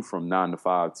had to do from 9 to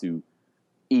 5 to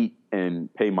eat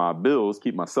and pay my bills,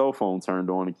 keep my cell phone turned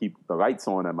on, and keep the lights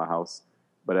on at my house.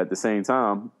 But at the same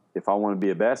time, if I want to be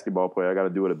a basketball player, I got to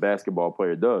do what a basketball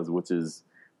player does, which is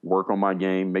work on my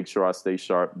game, make sure I stay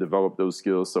sharp, develop those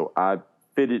skills. So I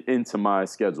fit it into my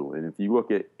schedule. And if you look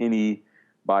at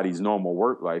anybody's normal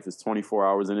work life, it's 24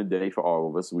 hours in a day for all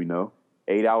of us, we know.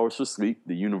 8 hours for sleep.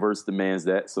 The universe demands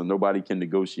that, so nobody can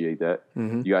negotiate that.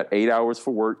 You got 8 hours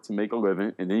for work to make a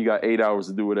living, and then you got 8 hours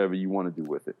to do whatever you want to do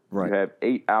with it. Right. You have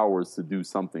 8 hours to do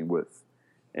something with.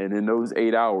 And in those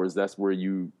 8 hours, that's where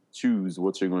you choose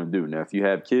what you're going to do. Now, if you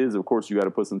have kids, of course, you got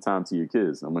to put some time to your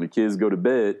kids. And when the kids go to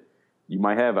bed, you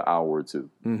might have an hour or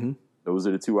 2. Those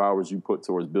are the 2 hours you put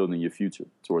towards building your future,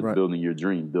 towards building your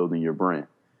dream, building your brand.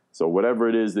 So whatever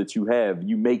it is that you have,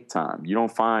 you make time. You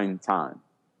don't find time.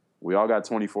 We all got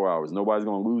 24 hours. Nobody's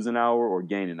going to lose an hour or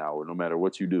gain an hour, no matter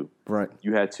what you do. Right.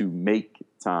 You had to make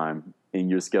time in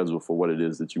your schedule for what it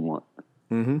is that you want.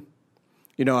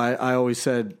 I always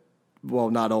said,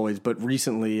 well, not always, but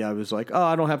recently I was like, oh,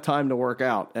 I don't have time to work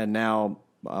out. And now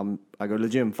I go to the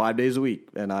gym 5 days a week,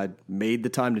 and I made the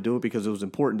time to do it because it was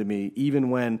important to me. Even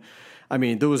when,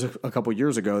 there was a couple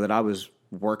years ago that I was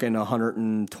working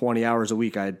 120 hours a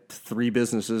week. I had 3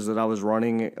 businesses that I was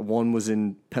running. One was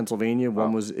in Pennsylvania,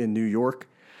 one was in New York,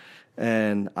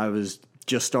 and I was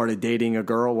just started dating a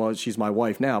girl. Well, she's my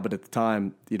wife now, but at the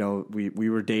time, we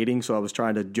were dating, so I was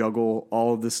trying to juggle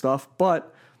all of this stuff,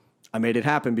 but I made it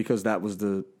happen because that was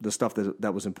the stuff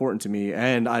that was important to me,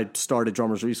 and I started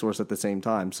Drummers Resource at the same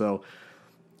time. So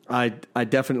I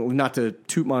definitely, not to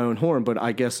toot my own horn, but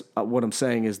I guess what I'm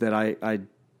saying is that I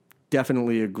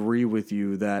definitely agree with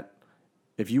you that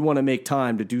if you want to make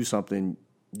time to do something,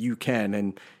 you can.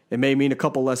 And it may mean a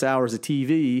couple less hours of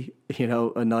TV,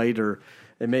 a night, or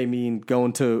it may mean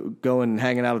going and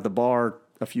hanging out at the bar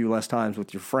a few less times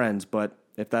with your friends. But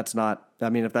if that's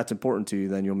important to you,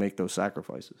 then you'll make those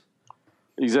sacrifices.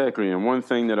 Exactly. And one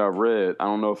thing that I read, I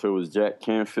don't know if it was Jack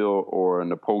Canfield or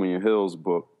Napoleon Hill's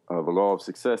book, of the law of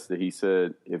success that he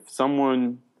said, if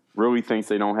someone really thinks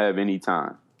they don't have any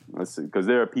time, because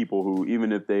there are people who,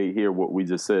 even if they hear what we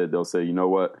just said, they'll say, you know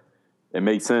what, it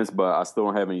makes sense, but I still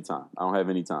don't have any time. I don't have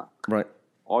any time. Right.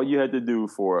 All you had to do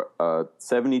for a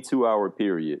 72-hour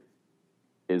period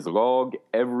is log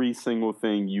every single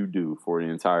thing you do for the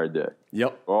entire day.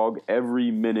 Yep. Log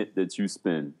every minute that you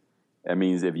spend. That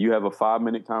means if you have a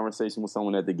 5-minute conversation with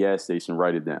someone at the gas station,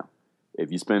 write it down.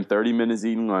 If you spend 30 minutes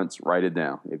eating lunch, write it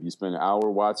down. If you spend an hour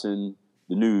watching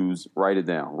the news, write it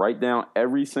down. Write down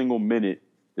every single minute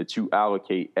that you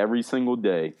allocate every single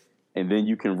day, and then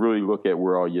you can really look at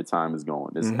where all your time is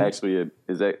going. It's actually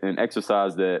an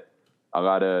exercise that a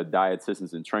lot of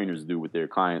dietitians and trainers do with their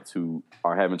clients who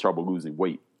are having trouble losing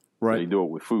weight. Right. They do it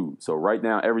with food. So write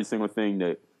down every single thing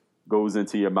that goes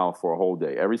into your mouth for a whole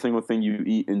day, every single thing you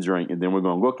eat and drink, and then we're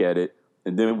going to look at it,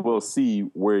 and then we'll see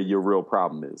where your real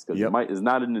problem is. Because it's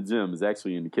not in the gym, it's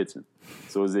actually in the kitchen.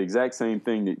 So it's the exact same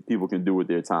thing that people can do with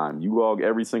their time. You log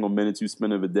every single minute you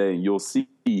spend of a day, and you'll see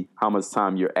how much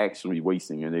time you're actually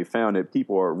wasting. And they found that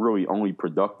people are really only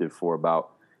productive for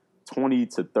about 20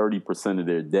 to 30% of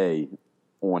their day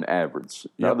on average.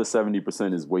 The other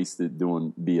 70% is wasted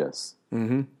doing BS.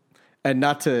 Mm-hmm. And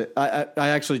not to, I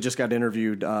actually just got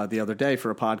interviewed the other day for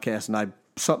a podcast, and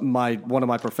one of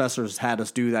my professors had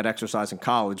us do that exercise in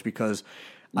college because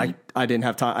I didn't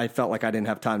have time. I felt like I didn't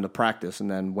have time to practice, and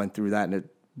then went through that, and it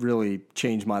really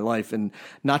changed my life. And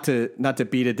not to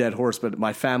beat a dead horse, but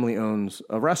my family owns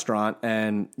a restaurant,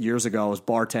 and years ago I was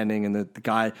bartending, and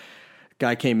the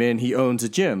guy came in. He owns a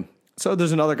gym. So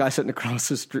there's another guy sitting across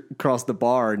the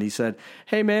bar, and he said,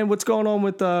 "Hey man, what's going on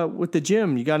with the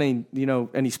gym? You got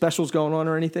any specials going on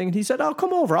or anything?" And he said, "Oh,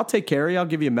 come over. I'll take care of you. I'll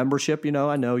give you a membership.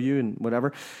 I know you and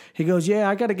whatever." He goes, "Yeah,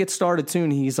 I got to get started soon."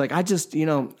 He's like, I just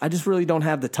really don't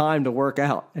have the time to work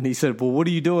out." And he said, "Well, what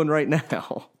are you doing right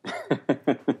now?"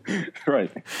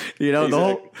 Right.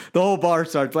 The whole bar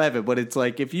starts laughing, but it's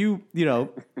like if you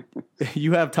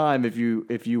you have time if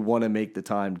you want to make the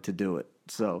time to do it.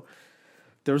 So.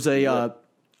 There's are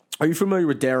you familiar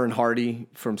with Darren Hardy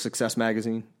from Success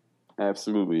Magazine?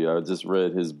 Absolutely. I just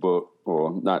read his book,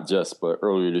 or not just, but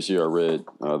earlier this year I read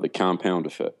The Compound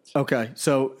Effect. Okay.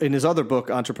 So in his other book,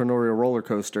 Entrepreneurial Roller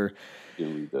Coaster,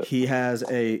 he had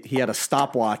a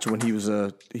stopwatch when he was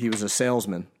a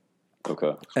salesman.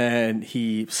 Okay. And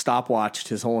he stopwatched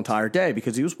his whole entire day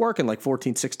because he was working like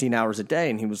 14, 16 hours a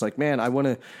day, and he was like, "Man, I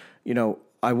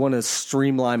want to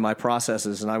streamline my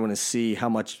processes, and I want to see how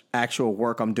much actual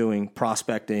work I'm doing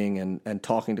prospecting and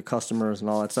talking to customers and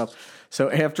all that stuff."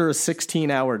 So after a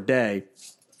 16-hour day,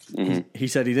 he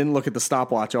said he didn't look at the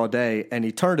stopwatch all day, and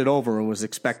he turned it over and was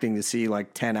expecting to see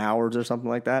like 10 hours or something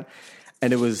like that.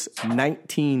 And it was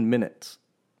 19 minutes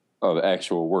of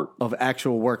actual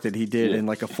work that he did in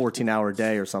like a 14-hour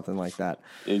day or something like that.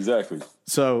 Exactly.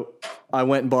 So I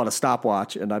went and bought a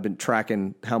stopwatch, and I've been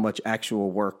tracking how much actual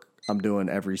work I'm doing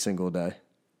every single day.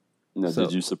 Now,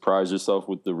 did you surprise yourself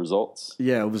with the results?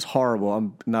 Yeah, it was horrible.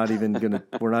 We're not even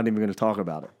gonna talk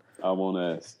about it. I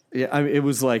won't ask. Yeah, I mean, it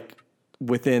was like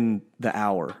within the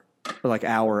hour, or like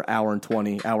hour and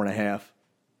 20, hour and a half.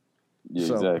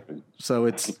 Yeah, exactly. So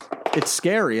it's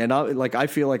scary, and I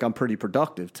feel like I'm pretty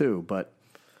productive too. But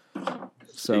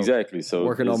exactly. So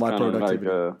working on my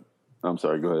productivity. I'm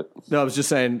sorry. Go ahead. No, I was just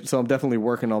saying. So I'm definitely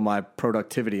working on my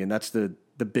productivity, and that's the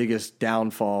biggest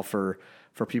downfall for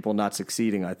people not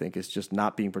succeeding, I think, is just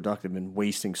not being productive and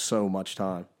wasting so much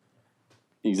time.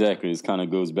 Exactly. It kind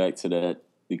of goes back to that.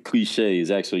 The cliche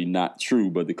is actually not true,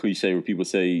 but the cliche where people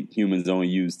say humans only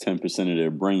use 10% of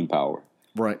their brain power.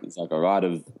 Right. It's like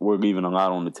we're leaving a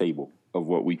lot on the table of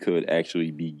what we could actually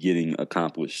be getting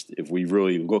accomplished if we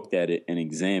really looked at it and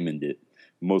examined it.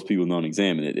 Most people don't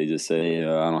examine it. They just say,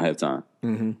 I don't have time.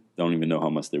 Mm-hmm. Don't even know how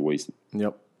much they're wasting.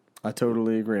 Yep. I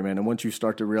totally agree, man. And once you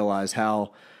start to realize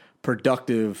how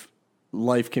productive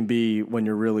life can be when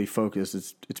you're really focused,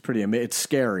 it's pretty amazing. It's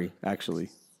scary, actually.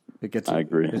 I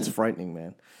agree. It's frightening,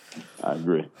 man. I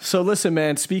agree. So listen,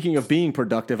 man, speaking of being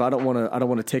productive, I don't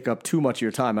want to take up too much of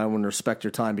your time. I want to respect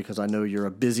your time because I know you're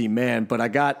a busy man, but I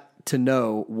got to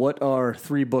know, what are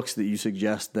 3 books that you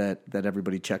suggest that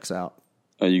everybody checks out?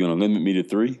 Are you going to limit me to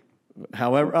 3?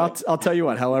 However, I'll tell you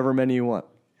what, however many you want.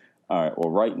 All right. Well,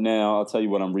 right now, I'll tell you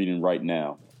what I'm reading right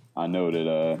now. I know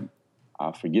that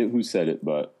I forget who said it,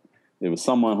 but there was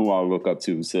someone who I look up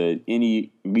to who said,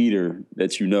 any leader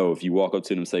that you know, if you walk up to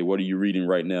them and say, "What are you reading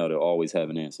right now?" they'll always have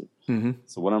an answer. Mm-hmm.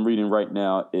 So what I'm reading right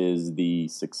now is The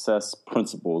Success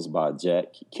Principles by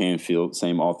Jack Canfield,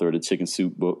 same author of the Chicken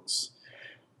Soup books.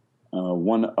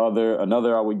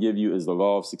 Another I would give you is The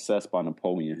Law of Success by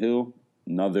Napoleon Hill.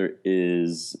 Another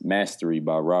is Mastery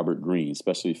by Robert Greene,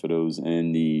 especially for those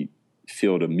in the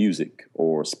field of music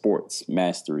or sports.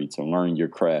 Mastery, to learn your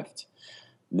craft.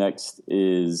 Next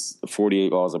is The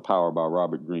 48 Laws of Power by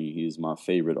Robert Greene. He is my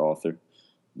favorite author.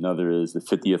 Another is The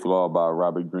 50th Law by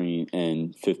Robert Greene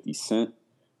and 50 Cent.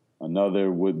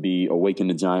 Another would be Awaken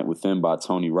the Giant Within by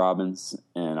Tony Robbins.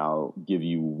 And I'll give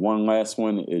you one last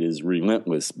one. It is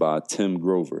Relentless by Tim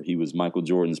Grover. He was Michael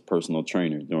Jordan's personal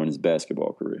trainer during his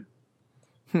basketball career.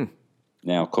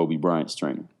 Now Kobe Bryant's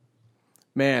trainer.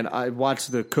 Man, I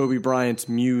watched the Kobe Bryant's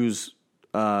Muse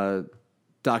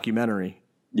documentary.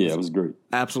 Yeah, it was great.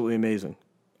 Absolutely amazing.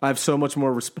 I have so much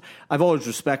more respect. I've always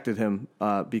respected him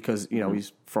because,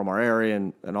 he's from our area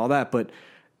and all that. But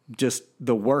just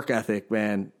the work ethic,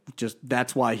 man, just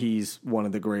that's why he's one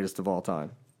of the greatest of all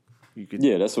time.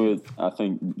 That's what I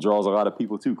think draws a lot of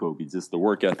people to Kobe, just the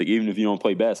work ethic. Even if you don't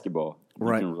play basketball, you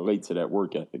can relate to that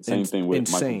work ethic. Same thing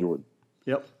with Michael Jordan.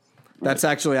 Yep. That's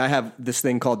actually, I have this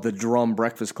thing called the Drum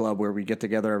Breakfast Club where we get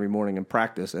together every morning and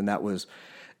practice, and that was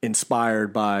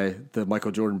inspired by the Michael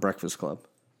Jordan Breakfast Club.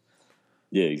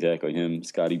 Yeah, exactly. Him,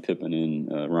 Scottie Pippen,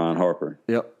 and Ron Harper.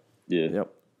 Yep. Yeah.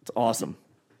 Yep. It's awesome.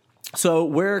 So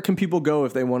where can people go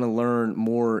if they want to learn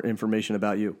more information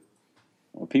about you?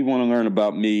 Well, people want to learn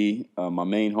about me. My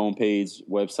main homepage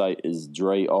website is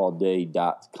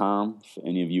dreallday.com. For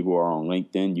any of you who are on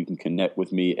LinkedIn, you can connect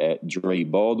with me at Dre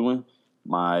Baldwin.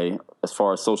 As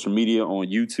far as social media on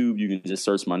YouTube, you can just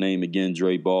search my name again,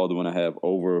 Dre Baldwin. I have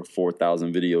over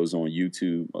 4,000 videos on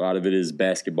YouTube. A lot of it is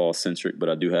basketball centric, but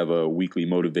I do have a weekly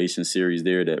motivation series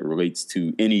there that relates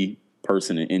to any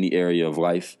person in any area of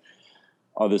life.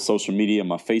 Other social media,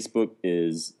 my Facebook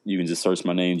is, you can just search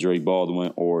my name, Dre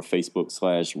Baldwin, or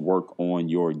Facebook/work on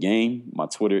your game. My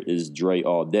Twitter is Dre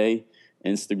All Day.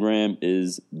 Instagram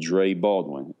is Dre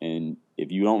Baldwin. And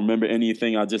if you don't remember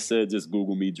anything I just said, just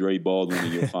Google me, Dre Baldwin,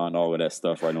 and you'll find all of that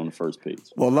stuff right on the first page.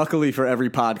 Well, luckily for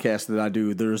every podcast that I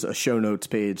do, there's a show notes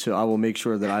page. So I will make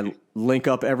sure that I link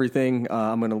up everything.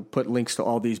 I'm going to put links to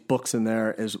all these books in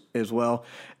there as well.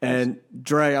 And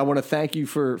Dre, I want to thank you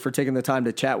for taking the time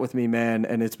to chat with me, man.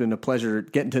 And it's been a pleasure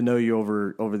getting to know you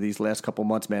over these last couple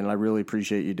months, man. And I really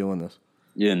appreciate you doing this.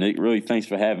 Yeah, Nick, really thanks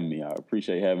for having me. I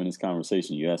appreciate having this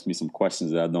conversation. You asked me some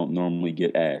questions that I don't normally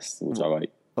get asked, which I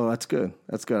like. Oh, that's good.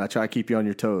 That's good. I try to keep you on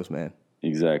your toes, man.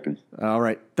 Exactly. All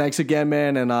right. Thanks again,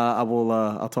 man, and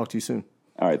I'll talk to you soon.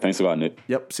 All right. Thanks a lot, Nick.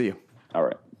 Yep. See you. All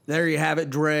right. There you have it,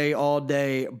 Dre All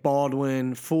Day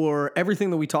Baldwin. For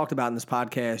everything that we talked about in this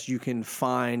podcast, you can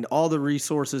find all the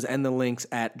resources and the links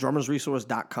at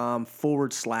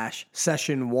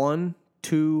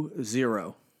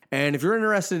drummersresource.com/session120. And if you're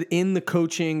interested in the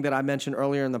coaching that I mentioned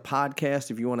earlier in the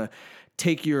podcast, if you want to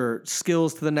take your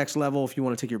skills to the next level, if you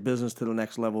want to take your business to the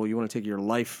next level, you want to take your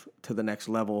life to the next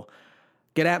level,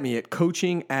 get at me at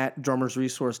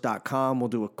coaching@drummersresource.com. We'll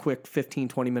do a quick 15,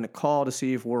 20-minute call to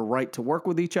see if we're right to work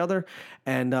with each other,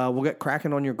 and we'll get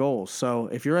cracking on your goals. So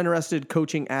if you're interested,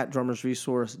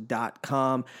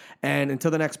 coaching@drummersresource.com. And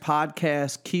until the next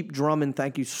podcast, keep drumming.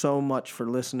 Thank you so much for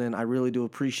listening. I really do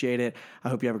appreciate it. I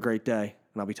hope you have a great day,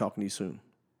 and I'll be talking to you soon.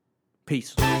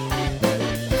 Peace.